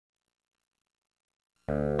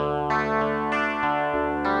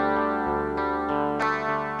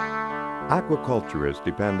Aquaculturists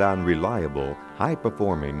depend on reliable,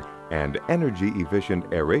 high-performing, and energy-efficient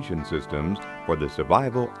aeration systems for the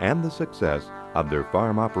survival and the success of their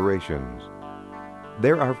farm operations.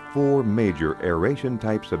 There are 4 major aeration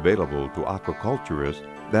types available to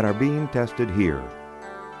aquaculturists that are being tested here.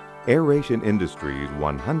 Aeration Industries'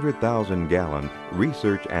 100,000-gallon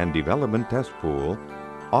research and development test pool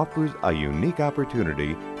offers a unique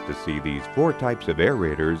opportunity to see these 4 types of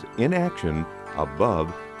aerators in action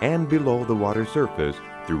above and below the water surface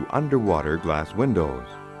through underwater glass windows.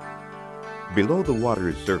 Below the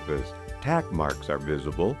water's surface, tack marks are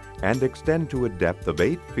visible and extend to a depth of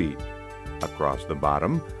 8 feet. Across the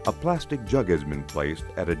bottom, a plastic jug has been placed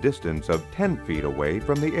at a distance of 10 feet away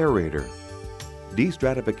from the aerator.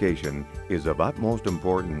 Destratification is of utmost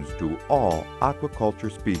importance to all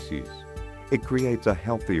aquaculture species. It creates a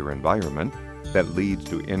healthier environment that leads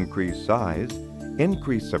to increased size,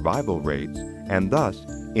 increased survival rates, and thus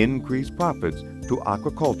increased profits to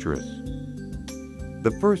aquaculturists.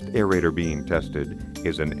 The first aerator being tested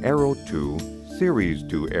is an AIRE-O2 Series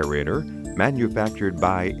 2 aerator manufactured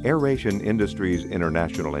by Aeration Industries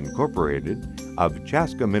International Incorporated of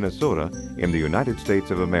Chaska, Minnesota in the United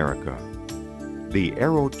States of America. The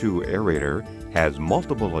AIRE-O2 aerator has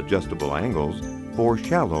multiple adjustable angles for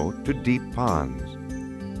shallow to deep ponds.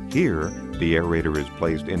 Here, the aerator is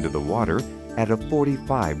placed into the water at a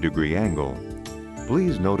 45-degree angle.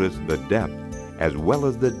 Please notice the depth as well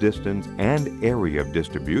as the distance and area of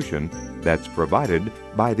distribution that's provided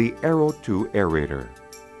by the AIRE-O2 aerator.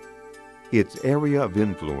 Its area of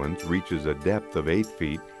influence reaches a depth of 8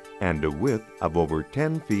 feet and a width of over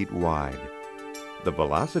 10 feet wide. The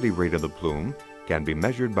velocity rate of the plume can be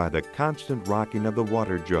measured by the constant rocking of the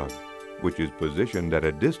water jug, which is positioned at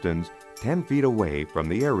a distance 10 feet away from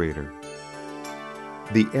the aerator.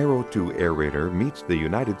 The AIRE-O2 aerator meets the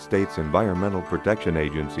United States Environmental Protection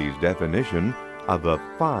Agency's definition of a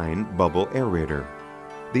fine bubble aerator.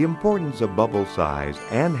 The importance of bubble size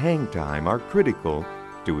and hang time are critical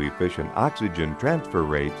to efficient oxygen transfer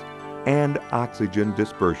rates and oxygen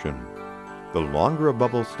dispersion. The longer a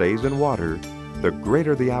bubble stays in water, the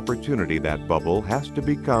greater the opportunity that bubble has to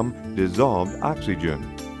become dissolved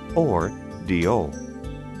oxygen, or DO.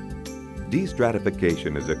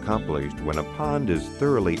 Destratification is accomplished when a pond is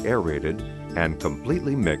thoroughly aerated and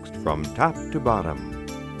completely mixed from top to bottom.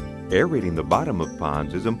 Aerating the bottom of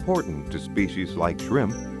ponds is important to species like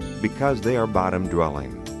shrimp because they are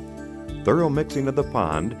bottom-dwelling. Thorough mixing of the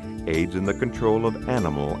pond aids in the control of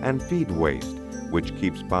animal and feed waste, which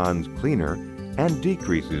keeps ponds cleaner and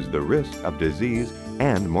decreases the risk of disease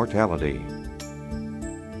and mortality.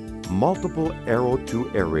 Multiple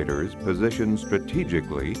AIRE-O2 aerators positioned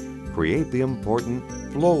strategically create the important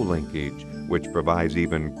flow linkage, which provides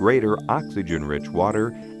even greater oxygen-rich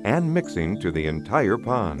water and mixing to the entire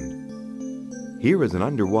pond. Here is an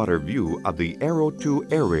underwater view of the AIRE-O2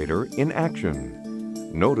 aerator in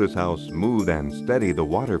action. Notice how smooth and steady the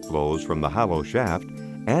water flows from the hollow shaft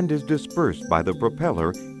and is dispersed by the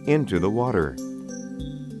propeller into the water.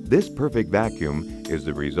 This perfect vacuum is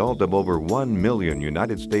the result of over $1 million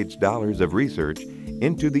United States dollars of research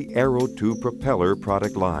into the AIRE-O2 propeller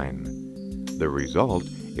product line. The result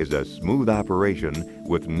is a smooth operation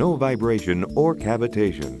with no vibration or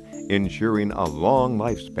cavitation, ensuring a long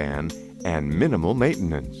lifespan and minimal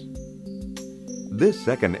maintenance. This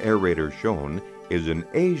second aerator shown is an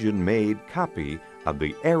Asian-made copy of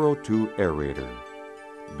the AIRE-O2 aerator.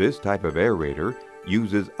 This type of aerator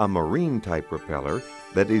uses a marine-type propeller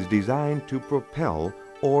that is designed to propel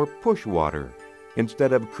or push water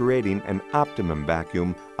instead of creating an optimum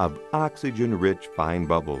vacuum of oxygen-rich fine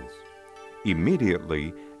bubbles.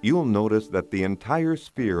 Immediately, you'll notice that the entire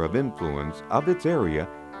sphere of influence of its area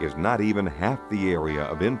is not even half the area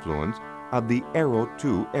of influence of the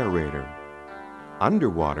AIRE-O2 aerator.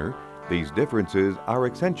 Underwater, these differences are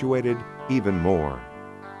accentuated even more.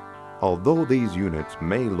 Although these units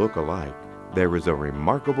may look alike, there is a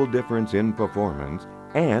remarkable difference in performance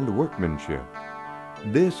and workmanship.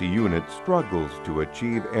 This unit struggles to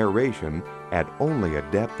achieve aeration at only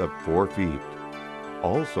a depth of 4 feet.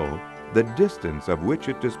 Also, the distance of which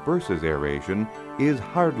it disperses aeration is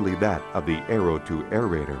hardly that of the AIRE-O2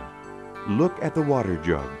 aerator. Look at the water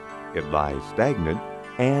jug. It lies stagnant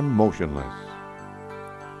and motionless.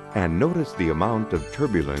 And notice the amount of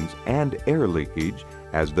turbulence and air leakage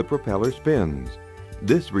as the propeller spins.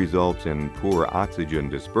 This results in poor oxygen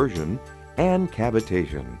dispersion and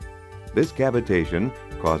cavitation. This cavitation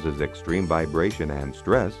causes extreme vibration and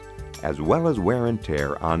stress, as well as wear and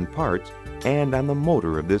tear on parts and on the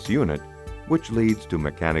motor of this unit, which leads to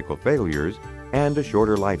mechanical failures and a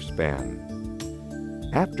shorter lifespan.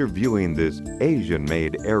 After viewing this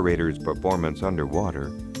Asian-made aerator's performance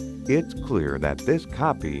underwater, it's clear that this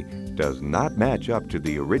copy does not match up to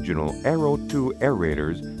the original AIRE-O2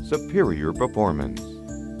 aerator's superior performance.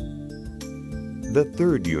 The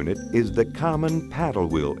third unit is the common paddle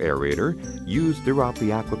wheel aerator used throughout the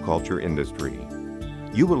aquaculture industry.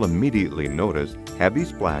 You will immediately notice heavy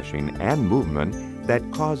splashing and movement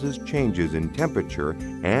that causes changes in temperature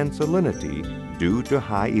and salinity due to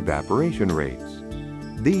high evaporation rates.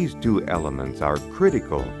 These two elements are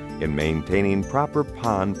critical in maintaining proper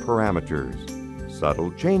pond parameters.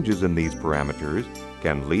 Subtle changes in these parameters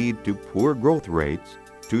can lead to poor growth rates,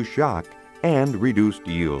 to shock, and reduced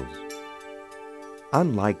yields.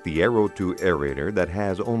 Unlike the AIRE-O2 aerator that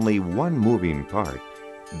has only one moving part,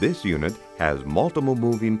 this unit has multiple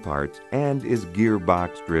moving parts and is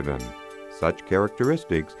gearbox driven. Such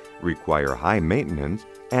characteristics require high maintenance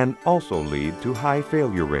and also lead to high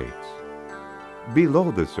failure rates.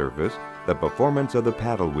 Below the surface, the performance of the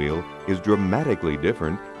paddle wheel is dramatically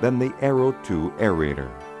different than the AIRE-O2 aerator.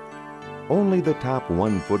 Only the top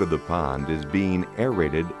 1 foot of the pond is being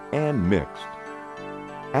aerated and mixed.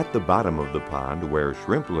 At the bottom of the pond where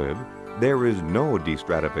shrimp live, there is no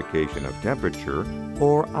destratification of temperature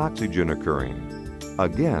or oxygen occurring.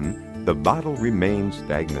 Again, the bottle remains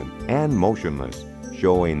stagnant and motionless,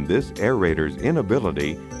 showing this aerator's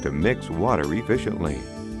inability to mix water efficiently.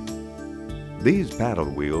 These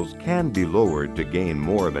paddle wheels can be lowered to gain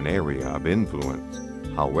more of an area of influence.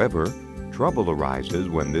 However, trouble arises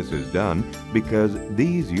when this is done because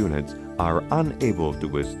these units are unable to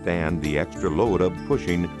withstand the extra load of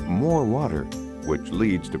pushing more water, which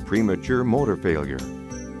leads to premature motor failure.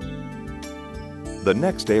 The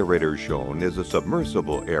next aerator shown is a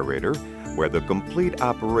submersible aerator, where the complete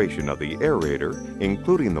operation of the aerator,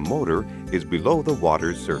 including the motor, is below the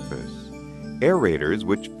water's surface. Aerators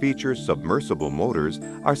which feature submersible motors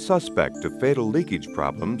are suspect to fatal leakage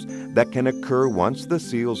problems that can occur once the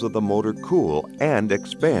seals of the motor cool and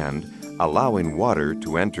expand, allowing water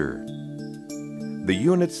to enter. The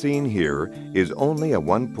unit seen here is only a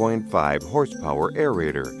 1.5 horsepower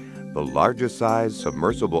aerator, the largest size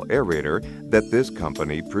submersible aerator that this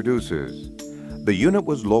company produces. The unit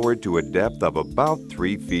was lowered to a depth of about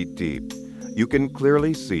 3 feet deep. You can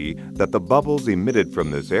clearly see that the bubbles emitted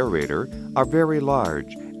from this aerator are very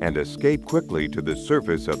large and escape quickly to the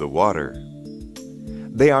surface of the water.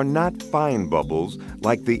 They are not fine bubbles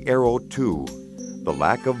like the AIRE-O2. The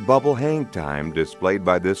lack of bubble hang time displayed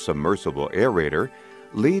by this submersible aerator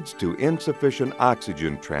leads to insufficient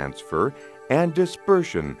oxygen transfer and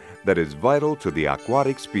dispersion that is vital to the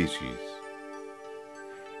aquatic species.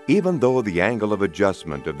 Even though the angle of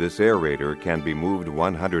adjustment of this aerator can be moved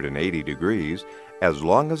 180 degrees, as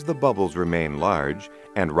long as the bubbles remain large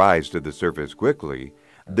and rise to the surface quickly,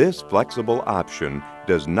 this flexible option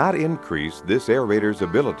does not increase this aerator's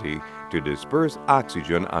ability to disperse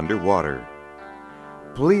oxygen underwater.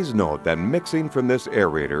 Please note that mixing from this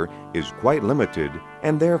aerator is quite limited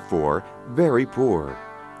and therefore very poor.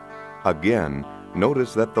 Again,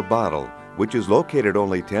 notice that the bottle, which is located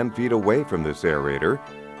only 10 feet away from this aerator,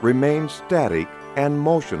 remains static and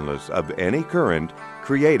motionless of any current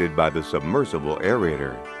created by the submersible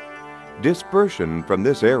aerator. Dispersion from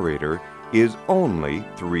this aerator is only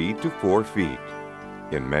 3 to 4 feet.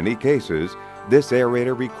 In many cases, this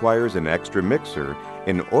aerator requires an extra mixer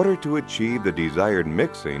in order to achieve the desired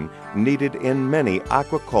mixing needed in many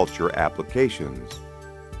aquaculture applications.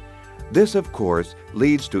 This, of course,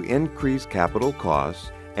 leads to increased capital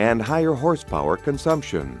costs and higher horsepower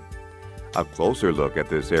consumption. A closer look at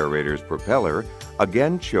this aerator's propeller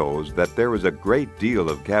again shows that there is a great deal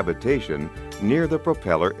of cavitation near the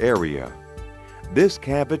propeller area. This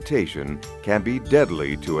cavitation can be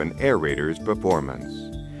deadly to an aerator's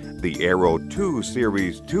performance. The AIRE-O2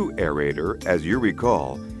 Series 2 aerator, as you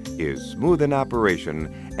recall, is smooth in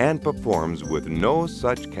operation and performs with no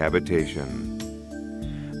such cavitation.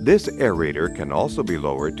 This aerator can also be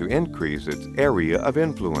lowered to increase its area of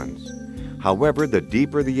influence. However, the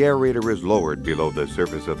deeper the aerator is lowered below the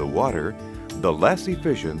surface of the water, the less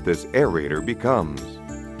efficient this aerator becomes.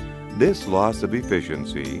 This loss of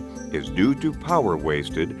efficiency is due to power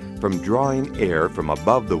wasted from drawing air from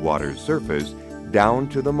above the water's surface down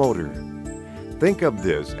to the motor. Think of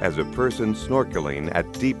this as a person snorkeling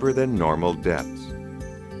at deeper than normal depths.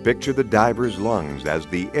 Picture the diver's lungs as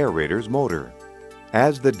the aerator's motor.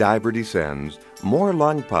 As the diver descends, more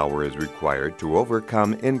lung power is required to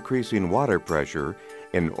overcome increasing water pressure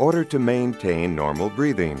in order to maintain normal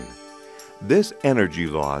breathing. This energy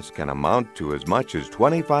loss can amount to as much as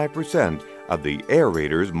 25% of the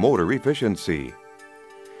aerator's motor efficiency.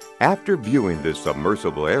 After viewing this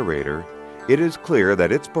submersible aerator, it is clear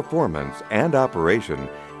that its performance and operation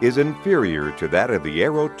is inferior to that of the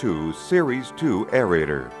AIRE-O2 Series 2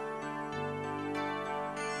 aerator.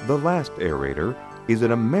 The last aerator is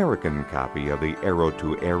an American copy of the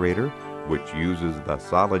AIRE-O2 aerator, which uses the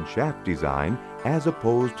solid shaft design as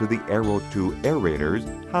opposed to the AIRE-O2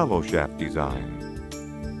 aerator's hollow shaft design.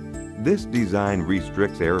 This design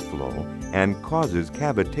restricts airflow and causes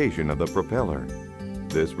cavitation of the propeller.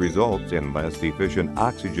 This results in less efficient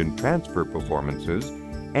oxygen transfer performances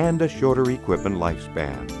and a shorter equipment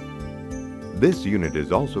lifespan. This unit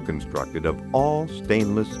is also constructed of all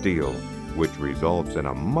stainless steel, which results in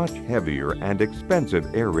a much heavier and expensive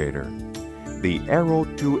aerator. The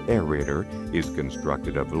AIRE-O2 aerator is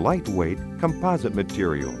constructed of lightweight composite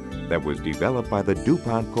material that was developed by the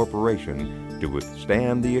DuPont Corporation to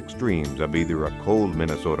withstand the extremes of either a cold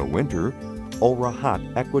Minnesota winter or a hot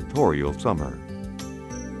equatorial summer.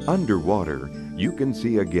 Underwater, you can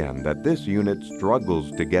see again that this unit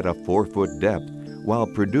struggles to get a 4-foot depth while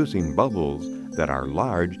producing bubbles that are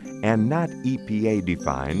large and not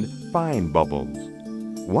EPA-defined fine bubbles.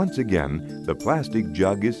 Once again, the plastic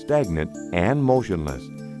jug is stagnant and motionless,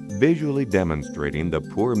 visually demonstrating the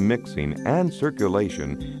poor mixing and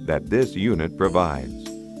circulation that this unit provides.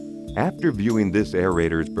 After viewing this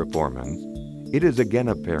aerator's performance, it is again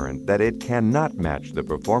apparent that it cannot match the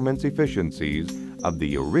performance efficiencies of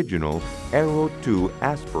the original AIRE-O2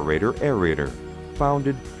 aspirator aerator,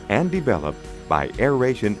 founded and developed by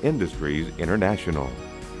Aeration Industries International.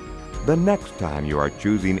 The next time you are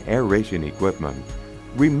choosing aeration equipment,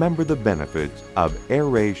 remember the benefits of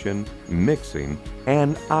aeration, mixing,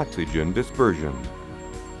 and oxygen dispersion.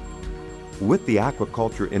 With the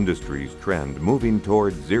aquaculture industry's trend moving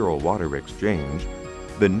toward zero water exchange,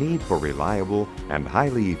 the need for reliable and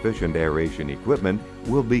highly efficient aeration equipment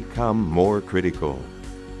will become more critical.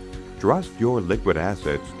 Trust your liquid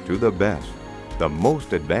assets to the best, the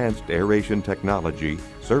most advanced aeration technology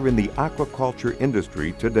serving the aquaculture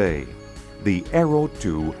industry today, the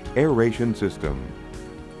AIRE-O2 aeration system.